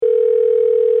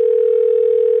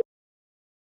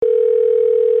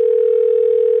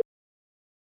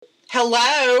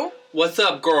Hello? What's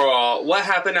up, girl? What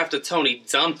happened after Tony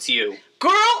dumped you?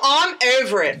 Girl, I'm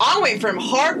over it. I went from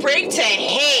heartbreak to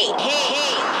hate.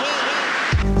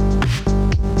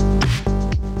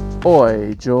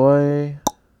 Oi, Joy.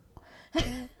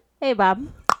 Hey, Bob.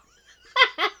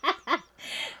 That's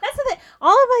the thing.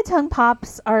 All of my tongue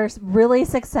pops are really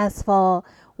successful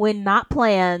when not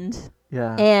planned.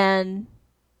 Yeah. And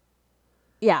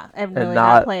really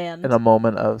not planned. In a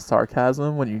moment of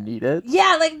sarcasm when you need it.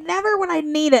 Yeah, like never when I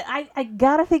need it. I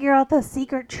gotta figure out the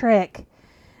secret trick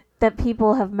that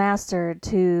people have mastered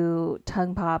to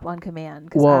tongue pop on command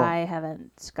because I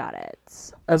haven't got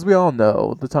it. As we all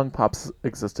know, the tongue pops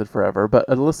existed forever, but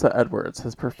Alyssa Edwards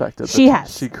has perfected.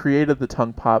 She created the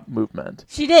tongue pop movement.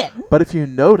 She did. But if you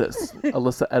notice,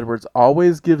 Alyssa Edwards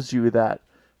always gives you that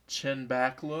chin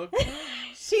back look.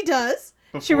 She does.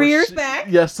 She rears back.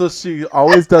 Yes, so she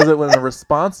always does it in a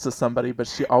response to somebody, but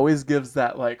she always gives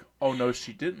that like, oh no,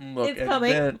 she didn't look. It's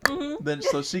coming. Then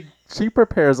so she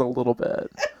prepares a little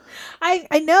bit.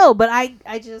 I know, but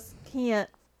I just can't.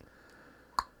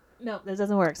 No, this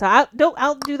doesn't work. So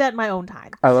I'll do that in my own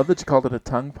time. I love that you called it a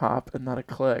tongue pop and not a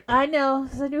click. I know,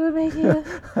 because I knew it would make you.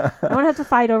 I don't have to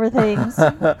fight over things.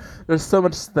 There's so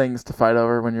much things to fight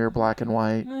over when you're black and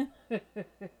white.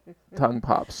 Tongue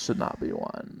pops should not be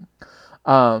one.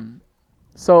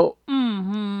 So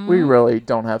we really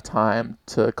don't have time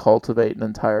to cultivate an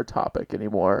entire topic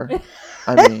anymore.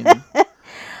 I mean,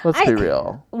 let's be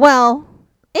real. Well,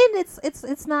 and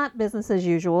it's not business as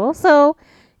usual, so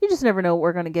you just never know what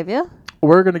we're going to give you.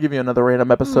 We're going to give you another random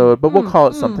episode, but we'll call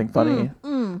it something funny.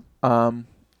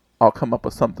 I'll come up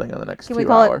with something in the next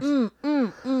few hours.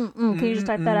 Can you just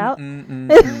type that out?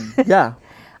 Yeah.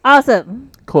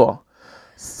 Awesome. Cool.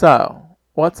 So,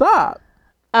 what's up?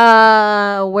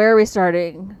 Where are we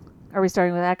starting? Are we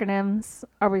starting with acronyms?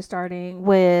 Are we starting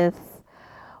with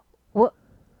what?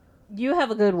 You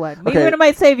have a good one. Maybe we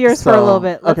might save yours for a little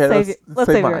bit. Let's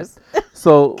save yours.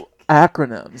 So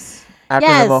acronyms. Acronym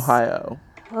Yes. Ohio.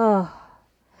 Oh.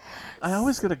 I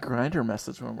always get a grinder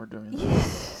message when we're doing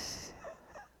this,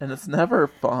 and it's never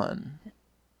fun.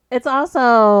 It's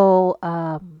also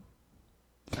Annoying.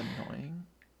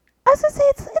 I was gonna say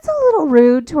it's a little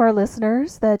rude to our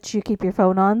listeners that you keep your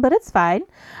phone on, but it's fine.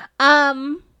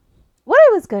 What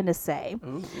I was going to say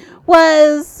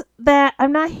was that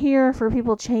I'm not here for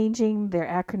people changing their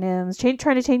acronyms,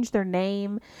 trying to change their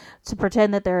name to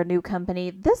pretend that they're a new company.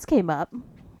 This came up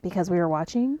because we were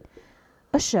watching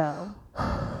a show,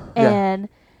 and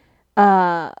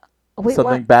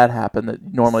something bad happened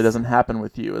that normally doesn't happen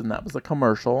with you, and that was a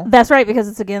commercial. That's right, because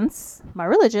it's against my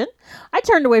religion. I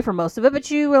turned away from most of it, but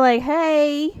you were like,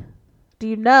 hey, do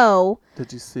you know?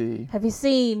 Did you see? Have you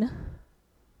seen?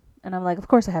 And I'm like, of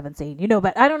course I haven't seen. You know,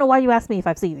 but I don't know why you asked me if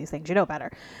I've seen these things. You know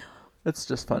better. It's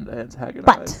just fun to antagonize.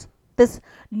 But this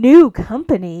new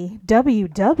company,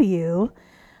 WW,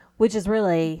 which is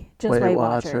really just Weight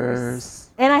Watchers.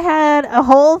 And I had a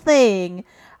whole thing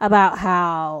about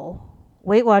how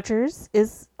Weight Watchers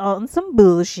is on some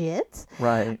bullshit.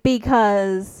 Right.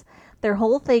 Because their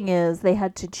whole thing is they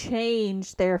had to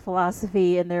change their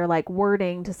philosophy and their like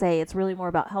wording to say it's really more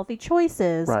about healthy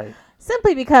choices. Right.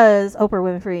 Simply because Oprah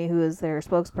Winfrey, who is their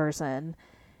spokesperson,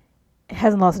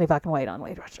 hasn't lost any fucking weight on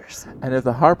Weight Watchers. And if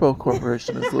the Harpo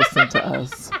Corporation is listening to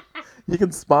us, you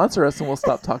can sponsor us and we'll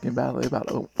stop talking badly about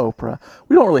Oprah.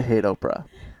 We don't really hate Oprah.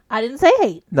 I didn't say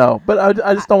hate. No, but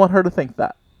I just don't want her to think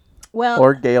that. Well,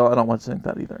 or Gail, I don't want to think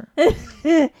that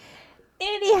either.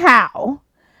 Anyhow,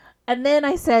 and then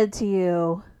I said to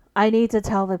you, I need to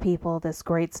tell the people this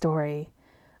great story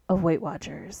of Weight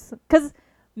Watchers. Because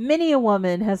many a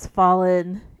woman has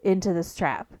fallen into this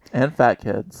trap. And fat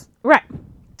kids. Right.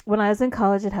 When I was in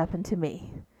college, it happened to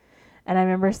me. And I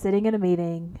remember sitting in a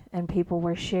meeting and people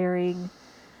were sharing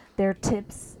their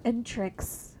tips and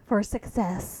tricks for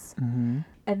success. Mm-hmm.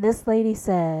 And this lady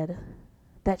said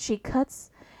that she cuts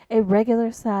a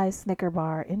regular size Snicker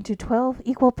bar into 12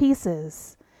 equal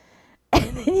pieces.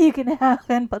 And then you can have,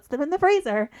 and puts them in the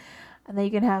freezer. And then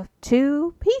you can have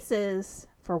 2 pieces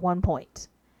for 1 point.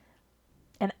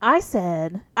 And I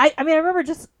said, I mean, I remember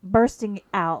just bursting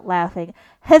out laughing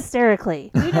hysterically.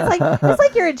 It's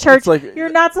like you're in church. Like, you're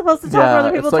not supposed to talk to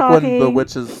other people talking. It's like when the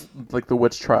witches, like the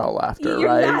witch trial laughter, you're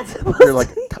right? Not supposed you're like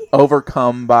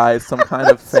overcome by some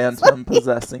kind of phantom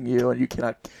possessing you, and you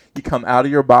come out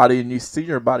of your body and you see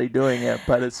your body doing it,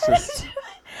 but it's just.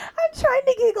 I'm trying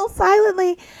to giggle silently,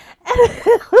 and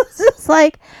it was just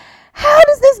like, how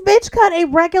does this bitch cut a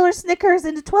regular Snickers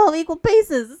into 12 equal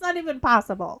pieces? It's not even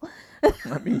possible.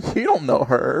 I mean, you don't know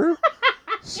her.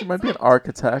 She might be an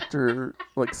architect or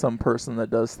like some person that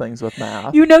does things with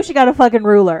math. You know she got a fucking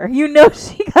ruler. You know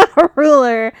she got a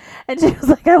ruler. And she was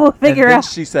like, I will figure and then out.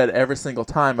 she said every single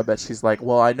time, I bet she's like,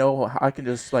 well, I know I can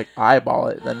just like eyeball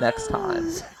it the next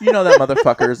time. You know that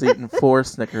motherfucker is eating 4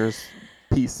 Snickers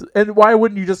pieces. And why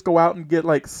wouldn't you just go out and get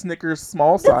like Snickers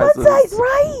small The fun sizes? size,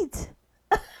 right.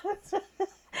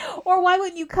 Or why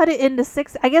wouldn't you cut it into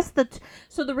 6? I guess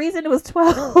so the reason it was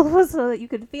 12 was so that you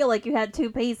could feel like you had 2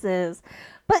 pieces.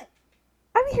 But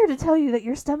I'm here to tell you that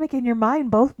your stomach and your mind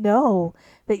both know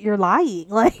that you're lying.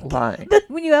 Like, Lying.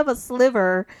 when you have a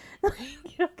sliver, you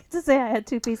don't get to say I had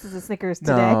 2 pieces of Snickers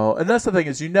today. No, and that's the thing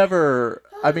is you never,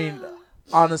 I mean,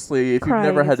 honestly, if you've Crying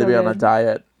never had is to so be on a good.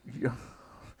 diet,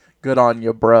 good on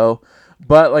you, bro.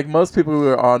 But like most people who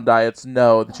are on diets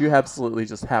know that you absolutely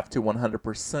just have to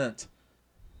 100%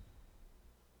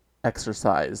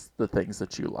 exercise the things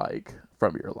that you like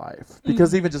from your life.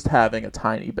 Because even just having a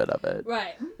tiny bit of it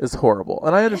Right. is horrible.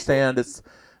 And I understand it's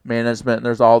management and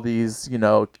there's all these,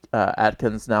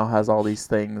 Atkins now has all these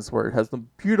things where it has the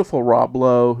beautiful Rob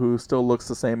Lowe who still looks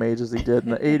the same age as he did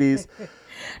in the 80s.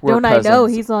 We're Don't I know?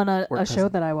 cousins. He's on a We're show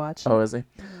cousins. that I watch. Oh, is he?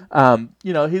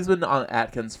 He's been on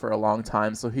Atkins for a long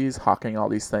time, so he's hawking all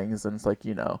these things, and it's like,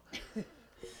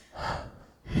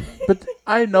 But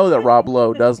I know that Rob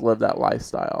Lowe does live that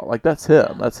lifestyle. Like, that's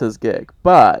him. That's his gig.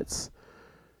 But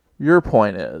your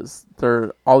point is,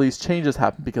 all these changes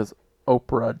happen because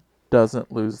Oprah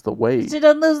doesn't lose the weight. She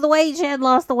doesn't lose the weight. She hadn't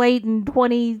lost the weight in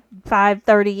 25,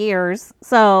 30 years.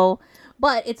 So,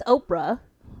 but it's Oprah.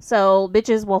 So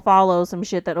bitches will follow some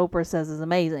shit that Oprah says is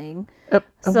amazing. And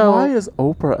So- why is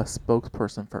Oprah a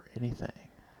spokesperson for anything?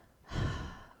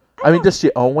 I mean, does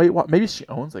she own Weight Watchers? Maybe she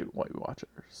owns Weight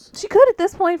Watchers. She could at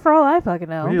this point, for all I fucking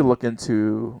know. We need to look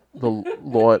into the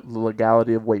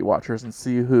legality of Weight Watchers and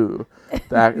see who.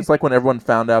 It's like when everyone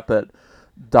found out that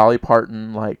Dolly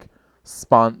Parton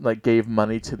gave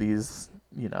money to these,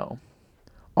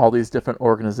 all these different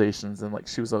organizations, and like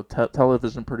she was a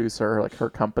television producer. Like her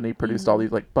company produced all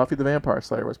these, like Buffy the Vampire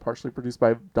Slayer was partially produced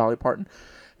by Dolly Parton.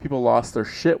 People lost their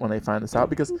shit when they find this out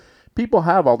because people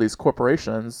have all these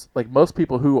corporations. Like most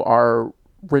people who are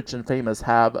rich and famous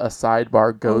have a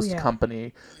sidebar ghost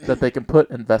company that they can put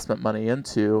investment money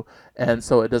into, and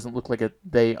so it doesn't look like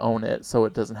they own it, so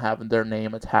it doesn't have their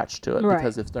name attached to it. Right.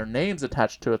 Because if their name's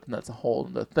attached to it, then that's a whole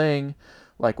other thing.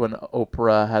 Like when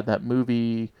Oprah had that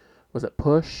movie, was it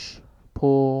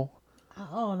Pull, I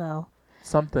don't know.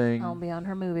 something? I don't be on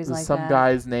her movies like some that.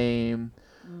 guy's name.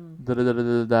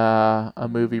 A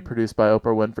movie produced by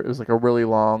Oprah Winfrey. It was like a really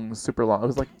long, super long. It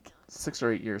was like 6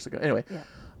 or 8 years ago. Anyway,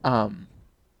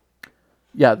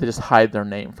 they just hide their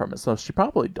name from it. So she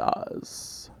probably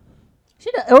does.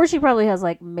 She does, or she probably has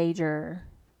like major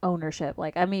ownership.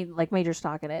 Like major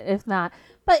stock in it. If not,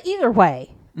 but either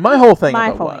way, My whole thing My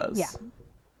of it whole- was yeah.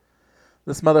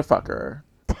 this motherfucker.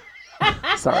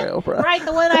 Sorry, Oprah. right,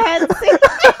 the one I hadn't seen.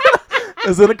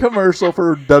 Is in a commercial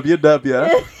for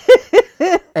WW.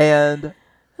 And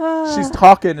she's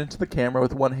talking into the camera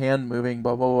with one hand moving,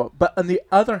 blah, blah, blah. But on the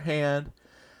other hand,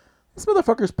 this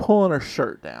motherfucker's pulling her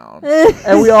shirt down.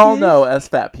 And we all know, as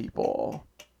fat people,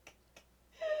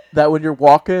 that when you're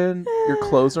walking, your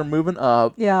clothes are moving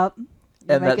up. Yep.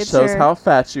 And that shows how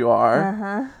fat you are.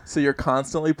 Uh-huh. So you're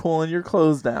constantly pulling your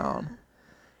clothes down.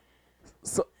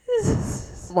 So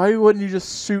why wouldn't you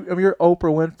just shoot? I mean, you're Oprah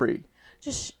Winfrey.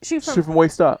 Just shoot Shoot from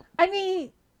waist up. I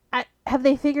mean, have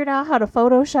they figured out how to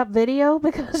Photoshop video?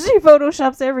 Because she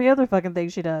Photoshops every other fucking thing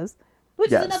she does, which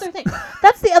Yes. is another thing.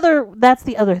 That's the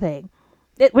other thing.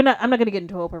 I'm not going to get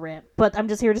into Oprah rant, but I'm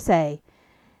just here to say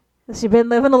she's been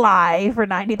living a lie for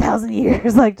 90,000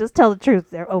 years. Like, just tell the truth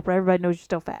there, Oprah. Everybody knows you're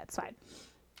still fat. It's fine.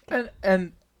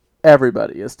 And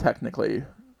everybody is technically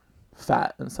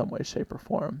fat in some way, shape, or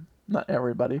form. Not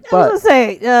everybody, I was but going to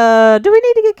say, do we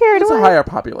need to get carried it's a away? higher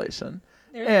population.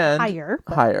 They're And higher.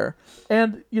 but- Higher.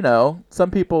 And,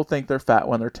 some people think they're fat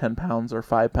when they're 10 pounds or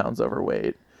 5 pounds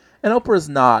overweight. And Oprah's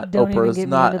not. Don't even Oprah's get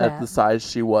me not into at that. the size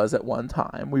she was at one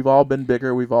time. We've all been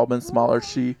bigger. We've all been smaller.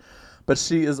 But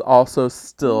she is also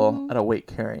still at a weight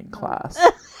carrying class.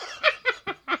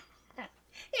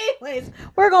 Anyways,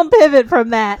 we're going to pivot from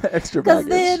that. Extra Because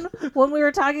baggage. then, when we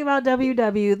were talking about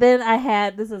WW, then I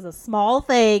had, this is a small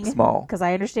thing. Small. Because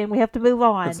I understand we have to move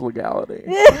on. It's legality.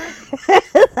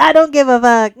 I don't give a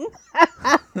fuck.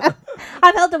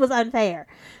 I felt it was unfair.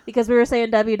 Because we were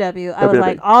saying WW. I was WW.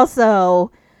 like,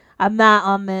 also, I'm not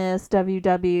on this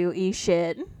WWE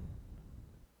shit.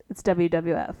 It's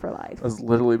WWF for life. It's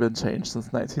literally been changed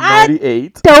since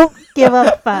 1998. Don't give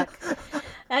a fuck.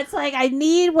 That's like, I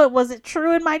need what wasn't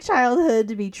true in my childhood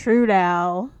to be true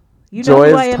now. You know Joy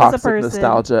who I is am as a toxic person.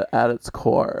 nostalgia at its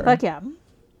core. Fuck yeah.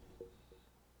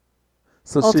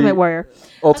 So Ultimate Warrior.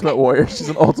 Ultimate Warrior. She's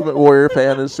an Ultimate Warrior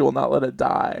fan, and she will not let it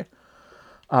die.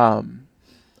 I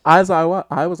was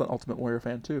an Ultimate Warrior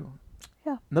fan too.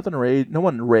 Yeah. No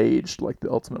one raged like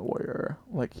the Ultimate Warrior.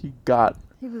 Like he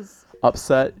was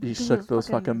upset. He shook was those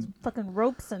fucking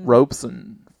ropes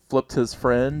and flipped his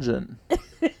fringe and.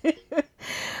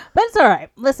 But it's all right.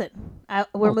 Listen,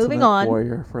 we're moving on.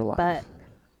 Warrior for life. But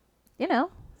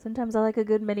sometimes I like a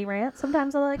good mini rant.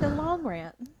 Sometimes I like a long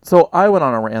rant. So I went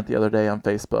on a rant the other day on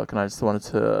Facebook, and I just wanted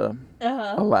to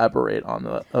elaborate on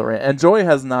the rant. And Joy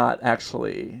has not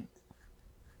actually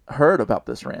heard about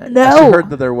this rant. No. She heard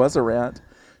that there was a rant.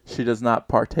 She does not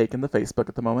partake in the Facebook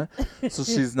at the moment, so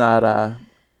she's not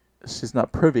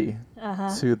privy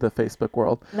to the Facebook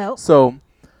world. No. So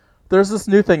there's this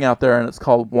new thing out there, and it's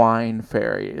called wine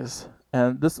fairies.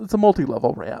 And it's a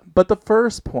multi-level rant. But the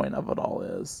first point of it all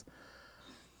is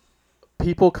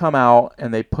people come out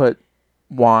and they put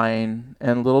wine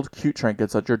and little cute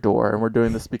trinkets at your door. And we're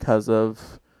doing this because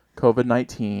of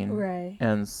COVID-19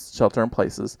 and shelter in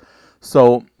places.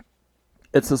 So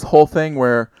it's this whole thing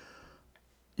where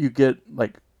you get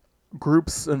like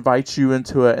groups invite you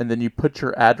into it, and then you put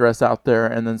your address out there,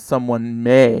 and then someone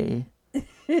may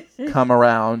come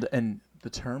around, and the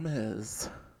term is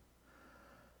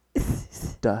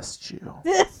dust you.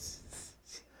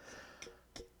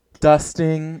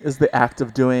 Dusting is the act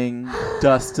of doing.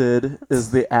 Dusted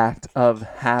is the act of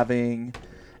having.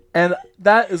 And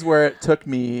that is where it took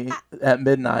me at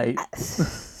midnight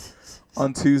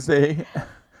on Tuesday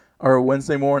or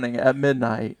Wednesday morning at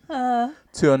midnight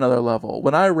to another level.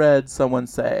 When I read someone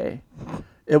say,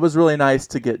 it was really nice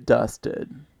to get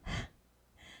dusted.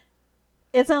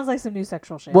 It sounds like some new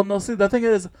sexual shit. Well, no, see, the thing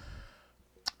is,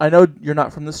 I know you're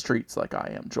not from the streets like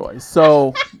I am, Joy.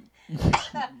 So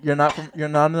you're not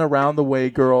an around the way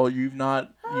girl. You've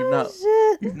not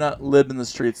lived in the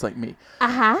streets like me.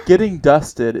 Getting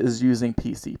dusted is using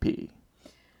PCP.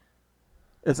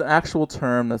 It's an actual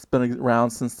term that's been around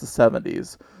since the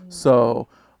 70s. So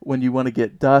when you want to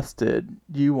get dusted,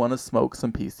 you want to smoke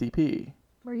some PCP.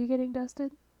 Were you getting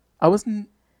dusted? I wasn't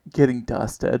getting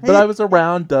dusted, but I was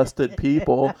around dusted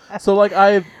people. So like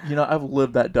I've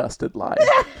lived that dusted life.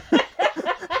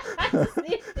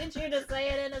 Did you just say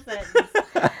it in a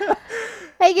sentence?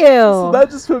 Thank you. So that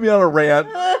just put me on a rant,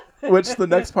 which the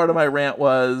next part of my rant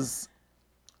was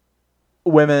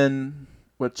women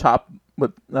with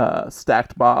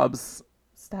stacked bobs.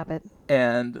 Stop it.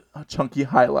 And chunky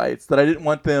highlights that I didn't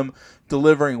want them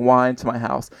delivering wine to my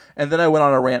house. And then I went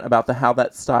on a rant about how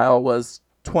that style was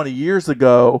 20 years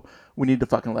ago. We need to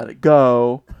fucking let it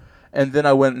go. And then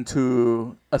I went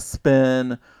into a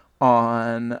spin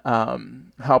on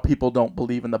how people don't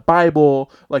believe in the Bible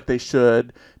like they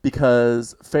should,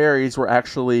 because fairies were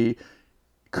actually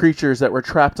creatures that were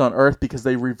trapped on earth because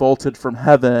they revolted from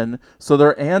heaven, so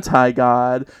they're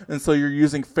anti-God, and so you're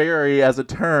using fairy as a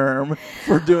term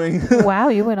for doing Wow,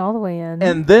 you went all the way in.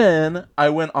 And then I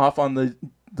went off on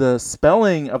the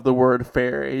spelling of the word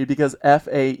fairy, because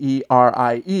Faerie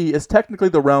is technically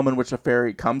the realm in which a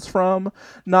fairy comes from,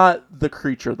 not the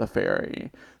creature the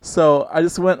fairy. So I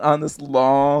just went on this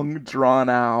long, drawn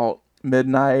out,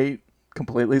 midnight,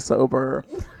 completely sober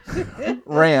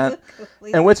rant,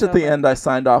 in which at the end I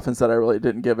signed off and said I really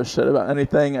didn't give a shit about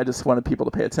anything. I just wanted people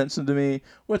to pay attention to me,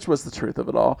 which was the truth of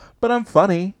it all. But I'm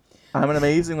funny. I'm an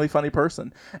amazingly funny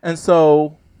person. And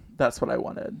so that's what I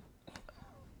wanted.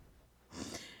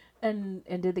 And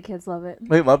did the kids love it?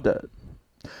 They loved it.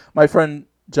 My friend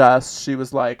Jess, she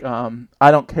was like,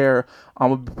 I don't care. I'm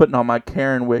going to be putting on my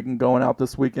Karen wig and going out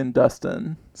this weekend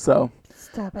dusting. So,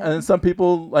 stop it. And then some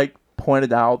people like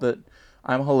pointed out that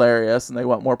I'm hilarious and they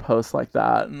want more posts like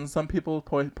that. And some people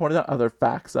pointed out other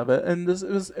facts of it. And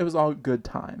it was all a good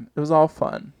time. It was all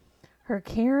fun. Her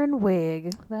Karen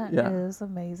wig. That is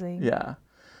amazing. Yeah.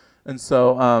 And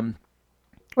so,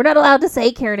 we're not allowed to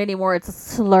say Karen anymore. It's a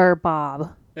slur,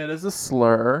 Bob. It is a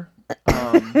slur.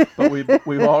 But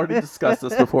we've already discussed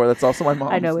this before. That's also my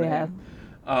mom's name. I know we have.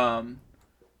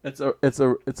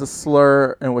 It's a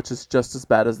slur, and which is just as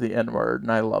bad as the N-word,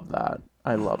 and I love that.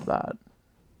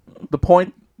 The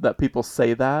point that people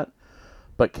say that,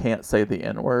 but can't say the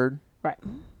N-word. Right.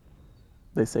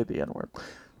 They say the N-word.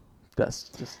 That's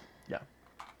just, yeah.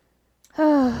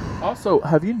 Also,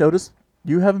 have you noticed,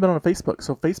 you haven't been on Facebook,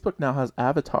 so Facebook now has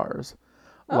avatars.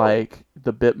 Like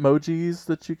the Bitmojis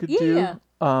that you could do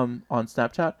on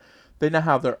Snapchat. They now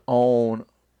have their own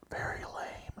very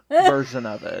lame version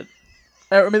of it.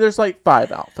 I mean, there's like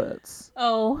 5 outfits.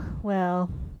 Oh, well.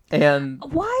 And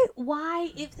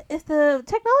why if the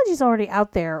technology's already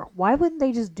out there, why wouldn't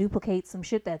they just duplicate some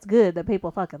shit that's good that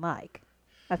people fucking like?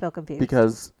 I feel confused.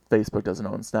 Because Facebook doesn't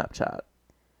own Snapchat.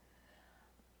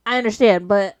 I understand,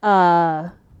 but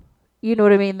you know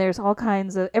what I mean? There's all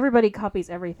kinds of everybody copies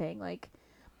everything. Like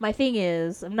my thing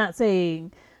is, I'm not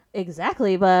saying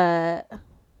exactly, but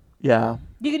Yeah.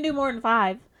 you can do more than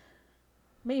 5.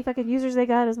 Many fucking users they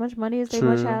got as much money as they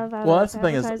much True. have out Well, of that's the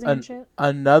thing is advertising and shit.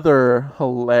 another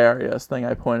hilarious thing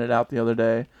I pointed out the other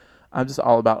day. I'm just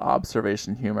all about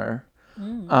observation humor.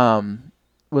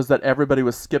 Was that everybody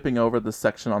was skipping over the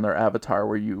section on their avatar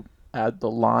where you add the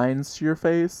lines to your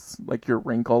face, like your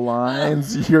wrinkle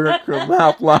lines, your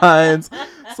mouth lines.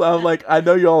 So I'm like, I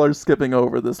know y'all are skipping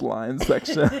over this line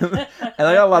section. And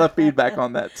I got a lot of feedback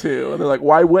on that too. And they're like,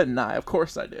 why wouldn't I? Of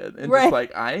course I did. And Right. just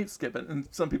like, I ain't skipping. And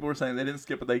some people were saying they didn't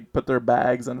skip it. They put their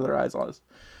bags under their eyes, all this.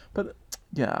 But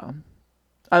yeah,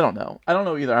 I don't know. I don't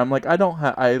know either. I'm like, I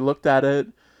looked at it.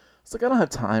 It's like, I don't have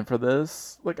time for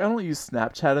this. Like, I don't use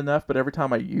Snapchat enough, but every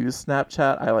time I use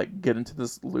Snapchat, I like get into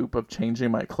this loop of changing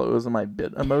my clothes and my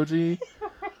bit emoji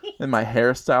and my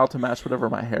hairstyle to match whatever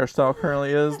my hairstyle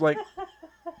currently is. Like,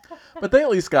 but they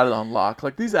at least got it on lock.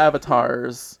 Like, these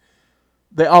avatars,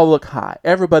 they all look high.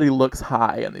 Everybody looks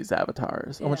high in these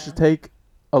avatars. I want you to take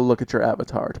a look at your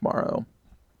avatar tomorrow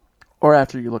or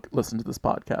after you listen to this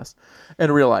podcast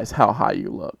and realize how high you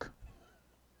look.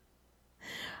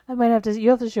 I might have to.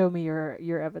 You have to show me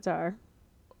your avatar.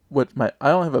 I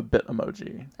don't have a bit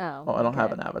emoji. Oh, I don't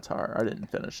have okay. an avatar. I didn't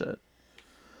finish it.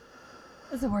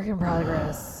 It's a work in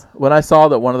progress. When I saw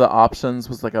that one of the options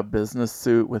was like a business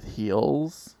suit with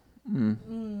heels.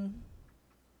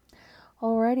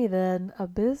 Alrighty then, a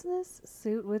business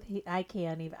suit with I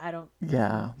can't even.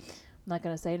 Yeah. I'm not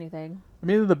gonna say anything. I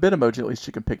mean, the bit emoji, at least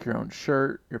you can pick your own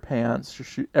shirt, your pants, your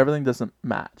shoe. Everything doesn't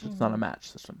match. It's not a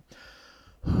match system.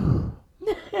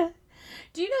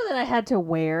 Do you know that I had to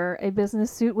wear a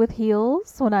business suit with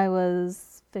heels when I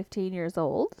was 15 years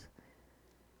old?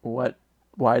 What?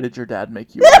 Why did your dad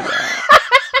make you wear that?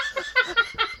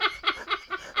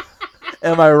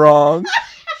 Am I wrong?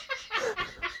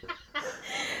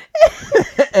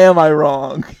 Am I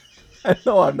wrong? I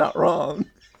know I'm not wrong.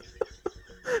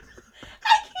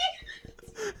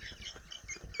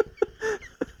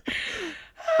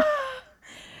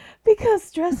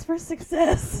 Because Dress for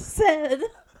Success said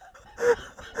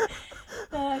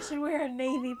that I should wear a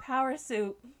Navy power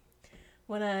suit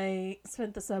when I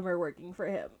spent the summer working for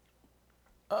him.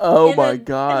 Oh In my a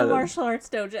god. martial arts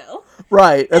dojo.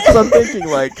 Right. That's what I'm thinking.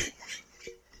 Like,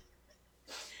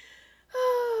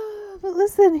 But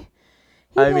listen,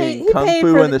 I mean, Kung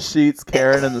Fu in the sheets,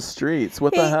 Karen in the streets.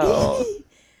 What the hell?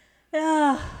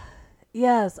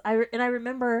 Yes, I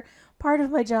remember part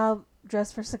of my job,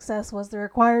 Dress for Success, was the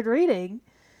required reading.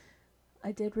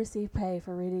 I did receive pay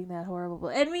for reading that horrible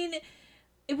book. I mean,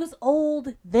 it was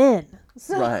old then.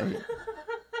 So Right.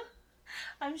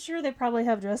 I'm sure they probably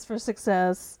have Dress for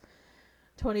Success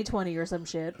 2020 or some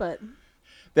shit, but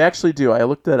They actually do. I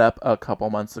looked it up a couple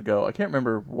months ago. I can't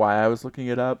remember why I was looking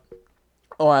it up.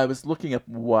 Oh, I was looking up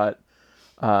what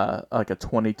like a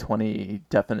 2020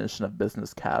 definition of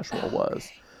business casual was.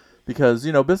 Because,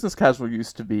 business casual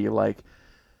used to be like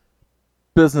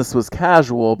business was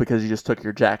casual because you just took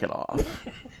your jacket off.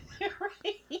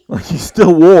 Like you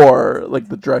still wore like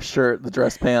the dress shirt, the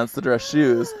dress pants, the dress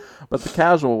shoes, but the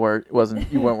casual wear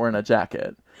wasn't. You weren't wearing a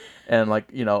jacket, and like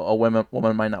a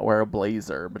woman might not wear a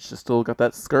blazer, but she still got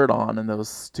that skirt on and those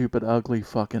stupid, ugly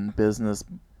fucking business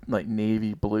like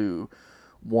navy blue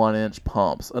 1-inch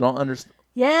pumps. I don't understand.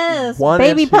 yes, 1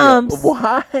 baby inch heel. pumps.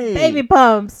 Why? Baby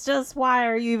pumps. Just why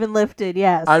are you even lifted?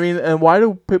 Yes. I mean, and why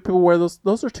do people wear those?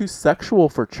 Those are too sexual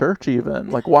for church, even.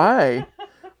 Like, why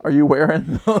are you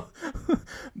wearing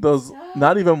those?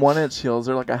 Not even 1-inch heels.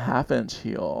 They're like a 1/2-inch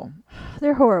heel.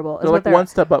 they're horrible. is They're what like one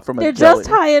step up from a They're jelly. just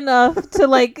high enough to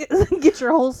like get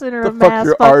your whole center To of fuck mass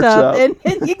your fucked arch up, up.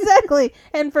 and exactly,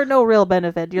 and for no real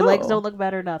benefit. Your legs No. don't look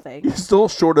better, nothing. You're still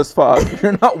short as fuck.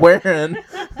 You're not wearing.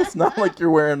 It's not like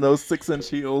you're wearing those 6-inch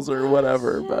heels or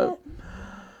whatever. But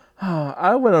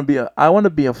I want to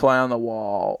be a fly on the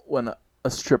wall when a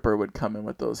stripper would come in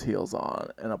with those heels on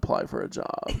and apply for a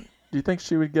job. Do you think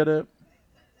she would get it?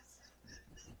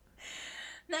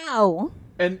 No.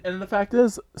 And the fact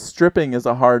is, stripping is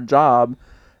a hard job,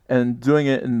 and doing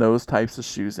it in those types of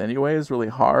shoes anyway is really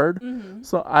hard. Mm-hmm.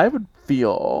 So I would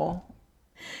feel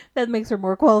That makes her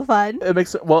more qualified. it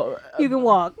makes it well. You can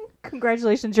walk.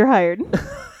 Congratulations, you're hired.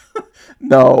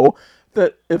 No,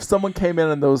 that if someone came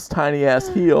in those tiny ass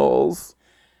heels,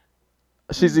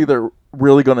 she's either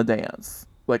really gonna dance,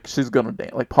 like she's gonna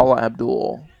dance, like Paula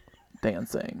Abdul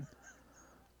dancing,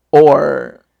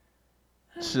 or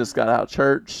she just got out of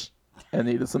church and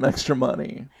needed some extra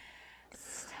money.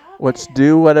 Which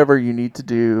do whatever you need to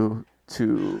do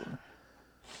to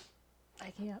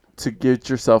Yep. to get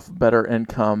yourself better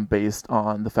income based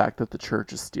on the fact that the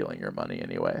church is stealing your money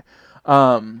anyway.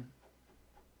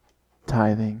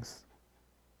 Tithings.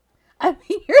 I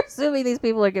mean, you're assuming these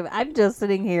people are giving. I'm just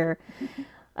sitting here.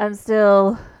 I'm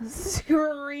still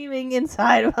screaming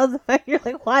inside about the fact you're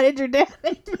like, why did your dad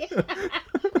make it?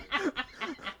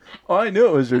 Oh, I knew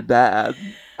it was your dad.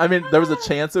 I mean, there was a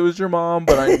chance it was your mom,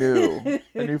 but I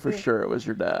knew for sure it was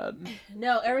your dad.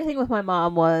 No, everything with my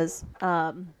mom was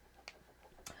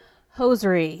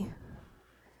hosiery.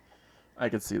 I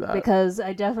could see that. Because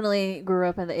I definitely grew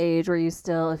up in the age where you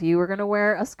still, if you were going to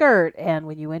wear a skirt, and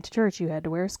when you went to church, you had to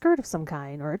wear a skirt of some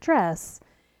kind or a dress,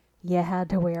 you had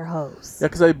to wear hose. Yeah,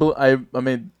 because I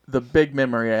mean, the big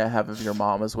memory I have of your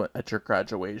mom is at your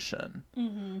graduation,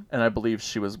 and I believe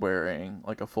she was wearing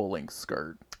like a full length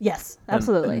skirt. Yes,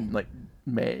 absolutely. And, like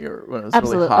May or when it was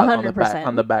Absolutely, really hot 100%.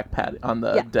 on the back pad on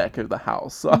the Yeah. deck of the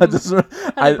house. So I just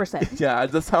 100%. yeah,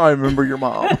 that's how I remember your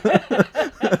mom.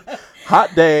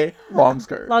 Hot day, long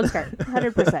skirt. Long skirt,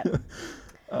 100%.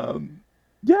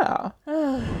 Yeah.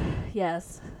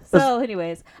 Yes. So,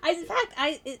 anyways,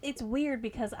 it's weird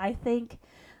because I think,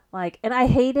 like, and I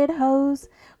hated hose,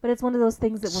 but it's one of those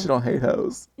things that She don't hate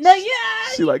hoes. no, yeah,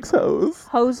 She likes hoes.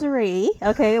 hosiery.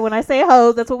 Okay, when I say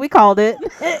hose, that's what we called it.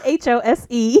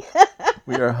 HOSE.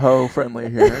 We are hoe friendly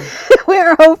here. We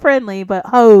are hoe friendly, but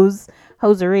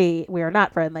hosiery, we are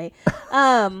not friendly.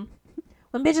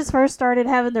 When bitches first started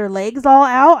having their legs all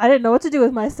out, I didn't know what to do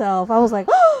with myself. I was like,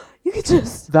 oh, you could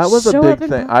just That was a show big up in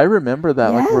thing. bra- I remember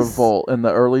that like Yes. revolt in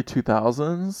the early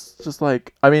 2000s. Just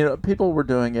like, I mean, people were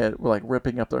doing it, like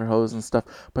ripping up their hose and stuff,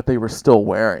 but they were still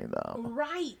wearing them.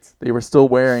 Right. They were still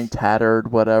wearing tattered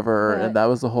whatever, Right. and that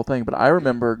was the whole thing. But I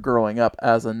remember growing up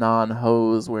as a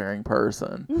non-hose wearing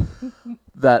person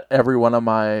that every one of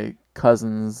my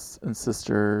cousins and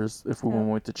sisters, if we Yeah.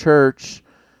 went to church,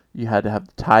 you had to have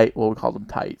the we called them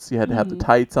tights. You had to have the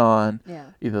tights on, Yeah.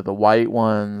 either the white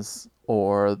ones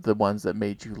or the ones that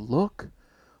made you look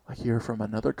like you're from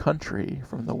another country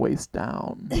from the waist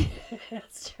down.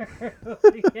 That's true.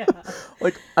 Yeah.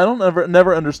 Like I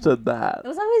never understood that It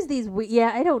was always these.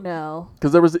 Yeah, I don't know.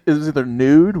 because it was either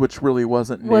nude, which really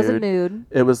wasn't nude. Wasn't nude.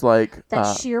 It was like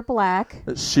That sheer black.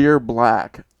 sheer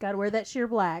black, Gotta wear that sheer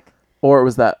black. or it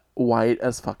was that white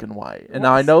as fucking white. And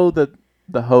now I Yes. know that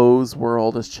the hose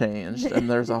world has changed, and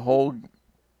there's a whole.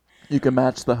 You can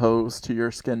match the hose to your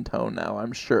skin tone now.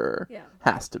 I'm sure. Yeah.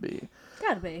 Has to be.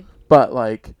 Gotta be. But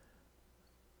like,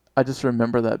 I just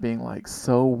remember that being like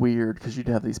so weird because you'd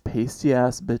have these pasty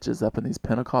ass bitches up in these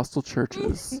Pentecostal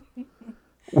churches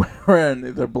wearing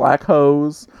either black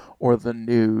hose or the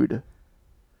nude.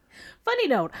 Funny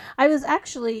note, I was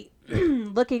actually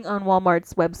looking on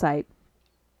Walmart's website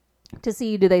to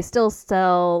see do they still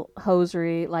sell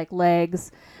hosiery like legs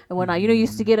and whatnot. You know, you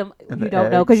used to get them. And You the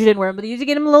don't know because eggs. you didn't wear them, but you used to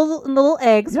get them little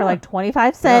eggs for Yeah. like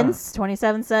 25 cents,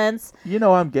 27 cents. You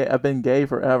know, I'm gay. I've been gay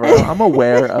forever. I'm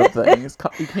aware of things.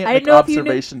 You can't I make didn't know if you knew-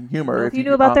 observation humor if you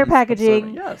knew about their packaging.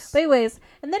 observant. Yes. But anyways,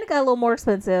 and then it got a little more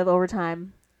expensive over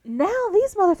time. Now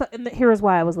these motherfuckers, and here's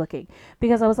why I was looking,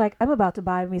 because I was like, I'm about to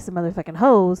buy me some motherfucking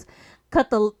hose, cut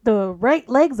the right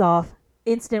legs off,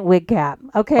 instant wig cap.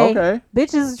 Okay.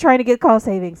 Bitches trying to get cost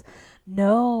savings.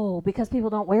 No, because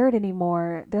people don't wear it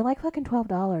anymore. They're like fucking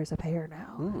 $12 a pair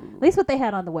now. Ooh. At least what they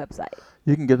had on the website.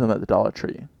 You can get them at the Dollar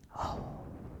Tree.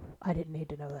 I didn't need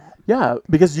to know that. Yeah,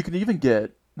 because you can even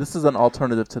get. This is an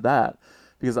alternative to that.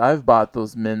 Because I've bought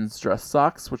those men's dress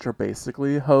socks, which are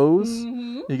basically hose.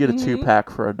 You get a 2-pack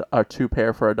for a 2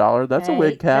 pair for $1. That's a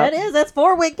wig cap. That is. That's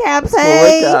 4 wig caps. That's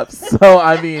Hey. 4 wig caps. So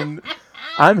I mean,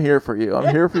 I'm here for you. I'm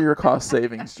here for your cost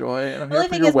savings, Joy, and I'm The here only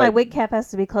for thing your is, my wig. wig cap has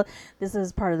to be close. This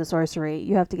is part of the sorcery.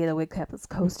 You have to get a wig cap that's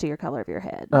close to your color of your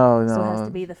head. Oh So it has no,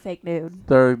 to be the fake nude.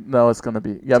 it's gonna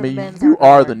be. Yeah, I So the mean, men's you are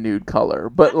are color. the nude color,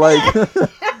 but like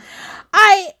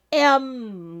I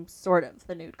am sort of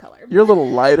the nude color. you're a little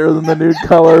lighter than the nude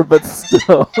color, but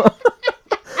still.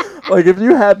 Like if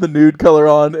you had the nude color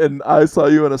on and I saw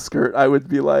you in a skirt, I would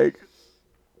be like,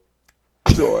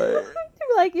 Joy.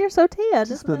 You're like, you're so tan.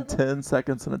 Just been 10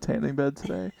 seconds in a tanning bed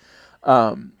today.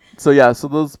 So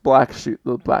those black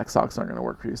socks aren't gonna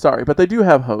work for you. Sorry, but they do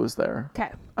have hose there.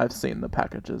 Okay, I've seen the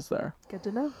packages there. good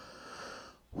to know.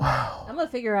 Wow. I'm gonna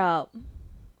figure out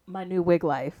my new wig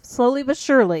life slowly but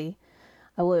surely.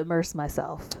 I will immerse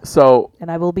myself, So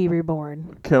and I will be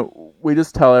reborn. can we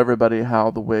just tell everybody how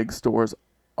the wig stores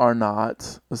are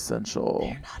not essential?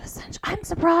 They're not essential. I'm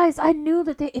surprised. I knew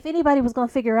that if anybody was gonna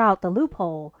figure out the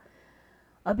loophole,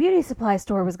 a beauty supply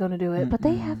store was gonna do it, but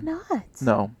they have not.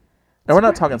 No. And we're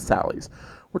not talking Sally's.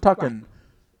 We're talking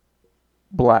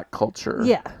black culture.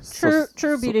 Yeah, So-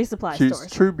 true beauty supply Choose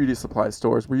stores. true beauty supply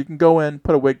stores where you can go in,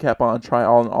 put a wig cap on, try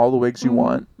all the wigs you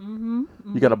want. Mm-hmm.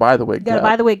 You got to buy the wig You gotta cap.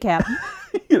 buy the wig cap.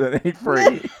 It ain't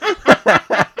free.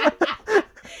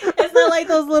 It's not like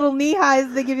those little knee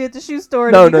highs they give you at the shoe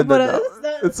store. No, that you no, can no, put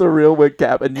no. It's a real wig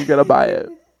cap, and you got to buy it.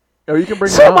 Or you can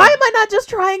bring it So home. why am I not just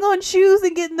trying on shoes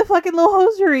and getting the fucking little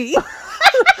hosiery?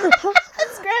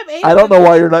 Let's grab eight. I don't know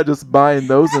why you're not just buying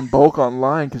those in bulk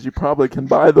online, because you probably can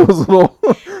buy those little...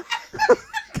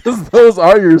 Because those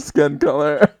are your skin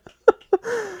color.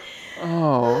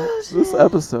 This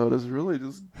episode has really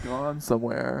just gone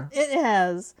somewhere. It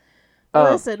has.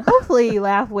 Oh. Listen, hopefully you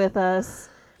laugh with us.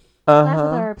 Laugh with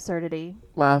Uh-huh. our absurdity.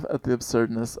 Laugh at the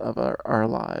absurdness of our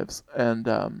lives and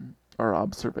our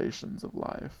observations of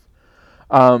life.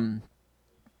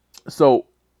 So,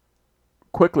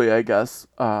 quickly, I guess,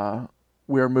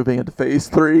 we are moving into phase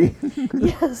 3.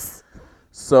 Yes.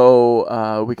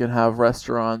 So, we can have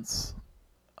restaurants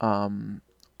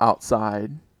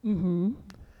outside Mm-hmm.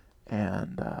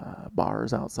 and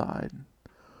bars outside.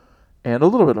 And a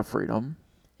little bit of freedom.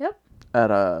 Yep.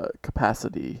 At a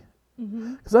capacity.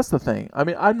 Mm-hmm. Because that's the thing. I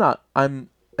mean, I'm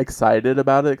excited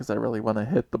about it because I really want to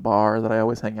hit the bar that I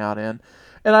always hang out in.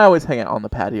 And I always hang out on the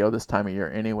patio this time of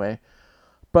year anyway.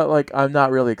 But, like, I'm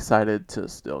not really excited to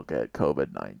still get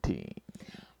COVID-19.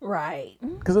 Right.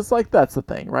 Because it's like, that's the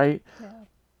thing, right? Yeah.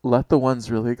 Let the ones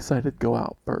really excited go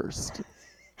out first.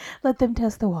 Let them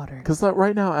test the water. Because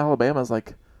right now, Alabama's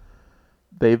like,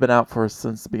 they've been out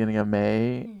since the beginning of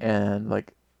May. And,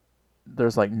 like,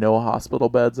 there's, like, no hospital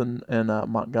beds in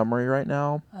Montgomery right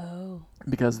now. Oh.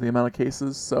 Because of the amount of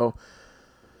cases. So,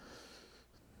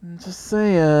 I'm just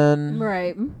saying.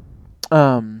 Right.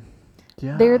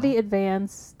 Yeah. They're the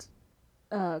advanced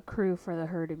crew for the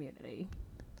herd immunity.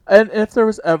 And if there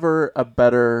was ever a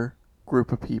better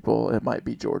group of people, it might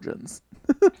be Georgians.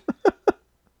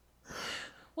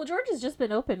 Well, Georgia's just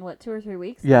been open, 2 or 3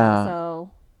 weeks? Yeah.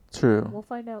 Now, so True. we'll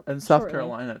find out. And South shortly.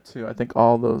 Carolina, too. I think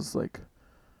all those, like,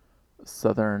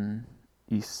 southern,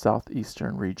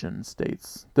 southeastern region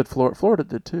states. Florida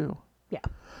did, too. Yeah.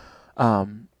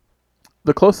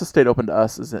 The closest state open to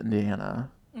us is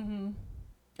Indiana. Mm-hmm.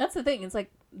 That's the thing. It's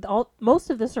like most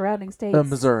of the surrounding states.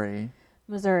 Missouri.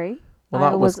 Missouri. Well,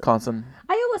 not Iowa's- Wisconsin.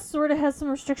 Iowa sort of has some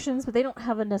restrictions, but they don't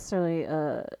have necessarily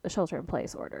a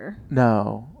shelter-in-place order.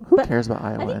 No. Who But cares about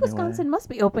Iowa I think anyway? Wisconsin must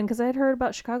be open because I had heard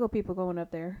about Chicago people going up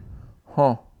there.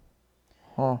 Huh.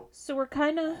 So we're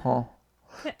kind of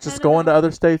Just going to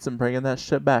other states and bringing that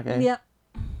shit back, eh? Yeah.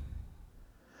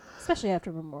 Especially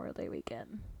after Memorial Day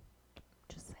weekend.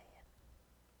 Just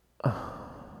saying.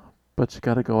 But you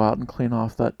gotta go out and clean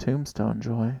off that tombstone,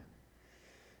 Joy.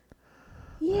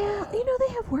 Yeah,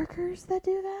 they have workers that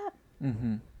do that.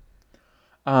 Mm-hmm.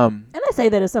 And I say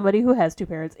that as somebody who has 2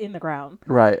 parents in the ground.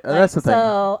 Right, and that's the thing.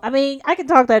 So, I mean, I can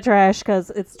talk that trash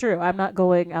because it's true. I'm not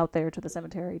going out there to the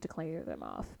cemetery to clear them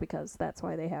off because that's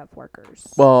why they have workers.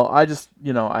 Well, I just,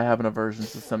 I have an aversion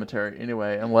to the cemetery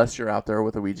anyway. Unless you're out there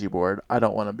with a Ouija board, I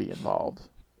don't want to be involved.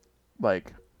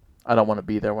 Like, I don't want to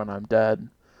be there when I'm dead.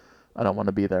 I don't want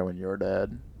to be there when you're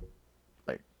dead.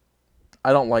 Like,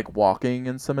 I don't like walking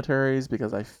in cemeteries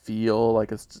because I feel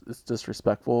like it's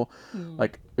disrespectful.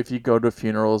 Like, if you go to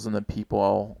funerals and the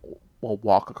people will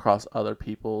walk across other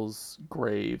people's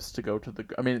graves to go to the...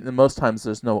 I mean, most times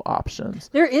there's no options.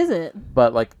 There isn't.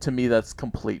 But, like, to me, that's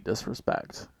complete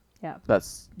disrespect. Yeah.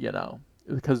 That's,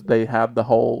 because they have the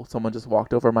whole, someone just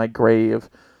walked over my grave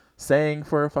saying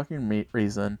for a fucking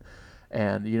reason.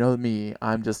 And you know me,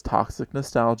 I'm just toxic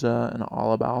nostalgia and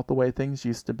all about the way things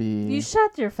used to be. You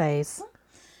shut your face.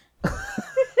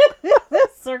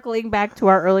 Circling back to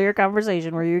our earlier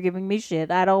conversation where you're giving me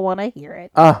shit. I don't want to hear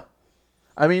it.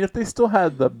 I mean, if they still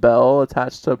had the bell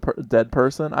attached to a dead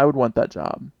person, I would want that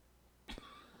job.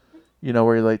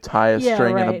 Where you like tie a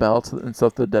string and a bell and so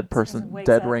if the dead person,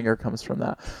 dead ringer comes from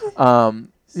that.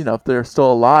 If they're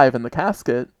still alive in the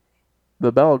casket,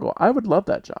 the bell will go. I would love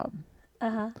that job.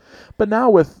 Uh-huh. But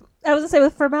now with... I was going to say,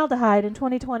 with formaldehyde in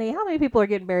 2020, how many people are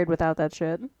getting buried without that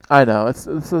shit? I know. It's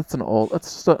an old...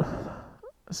 It's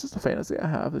just a fantasy I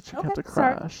have that you have to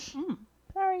crash.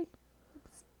 Sorry.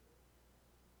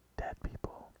 Dead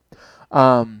people.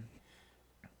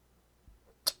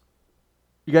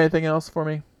 You got anything else for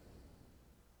me?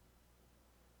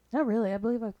 Not really. I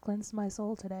believe I've cleansed my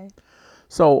soul today.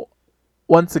 So,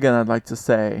 once again, I'd like to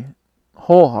say,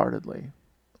 wholeheartedly,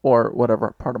 or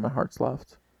whatever part of my heart's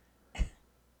left,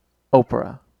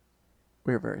 Oprah,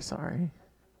 we're very sorry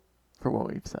for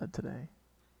what we've said today.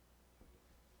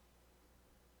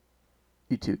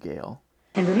 You too, Gail.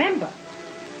 And remember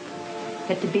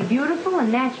that to be beautiful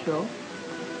and natural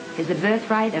is the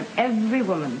birthright of every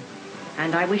woman.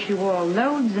 And I wish you all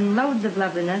loads and loads of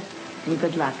loveliness and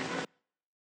good luck.